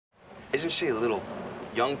Isn't she a little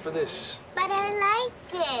young for this? But I like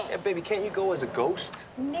it. Yeah, baby, can't you go as a ghost?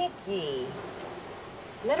 Nikki,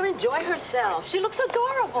 let her enjoy herself. She looks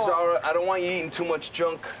adorable. Zara, I don't want you eating too much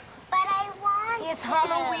junk. But I want It's to.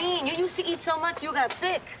 Halloween. You used to eat so much you got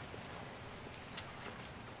sick.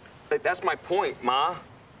 Like, that's my point, Ma.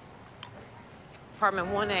 Apartment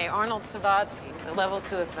 1A, Arnold Savatsky, a level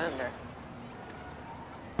 2 offender.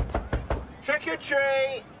 Trick or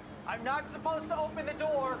treat! I'm not supposed to open the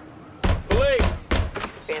door. Police!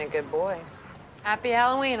 Being a good boy. Happy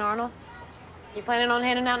Halloween, Arnold. You planning on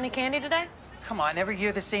handing out any candy today? Come on, every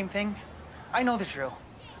year the same thing? I know the drill.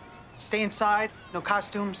 Stay inside, no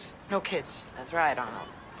costumes, no kids. That's right, Arnold.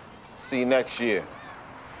 See you next year.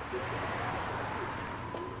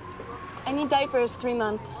 I need diapers, 3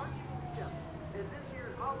 months.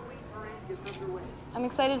 I'm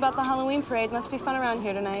excited about the Halloween parade. Must be fun around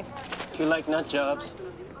here tonight. Do you like nut jobs?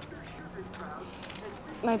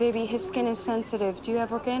 My baby, his skin is sensitive. Do you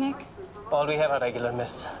have organic? All we have are regular,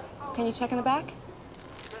 miss. Can you check in the back?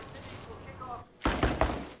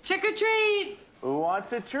 Trick or treat! Who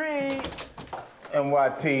wants a treat?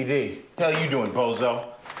 NYPD. Hell you doing, bozo?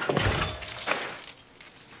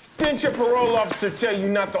 Didn't your parole officer tell you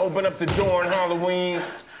not to open up the door on Halloween?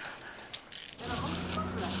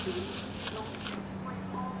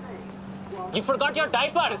 You forgot your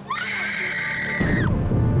diapers!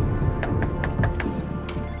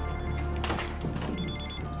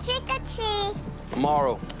 Trick or treat.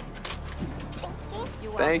 Tomorrow. Thank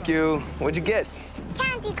you. Thank you. What'd you get?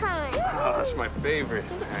 Candy corn. Oh, that's my favorite.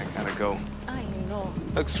 I gotta go. I know.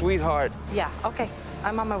 Look, sweetheart. Yeah, okay.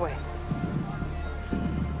 I'm on my way.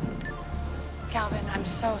 Calvin, I'm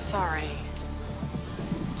so sorry.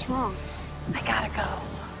 What's wrong? I gotta go.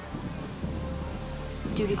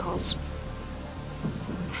 Duty calls.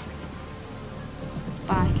 Thanks.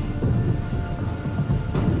 Bye.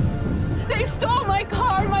 They stole my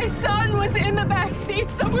car. My son was in the back seat.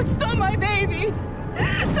 Someone stole my baby.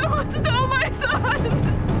 Someone stole my son.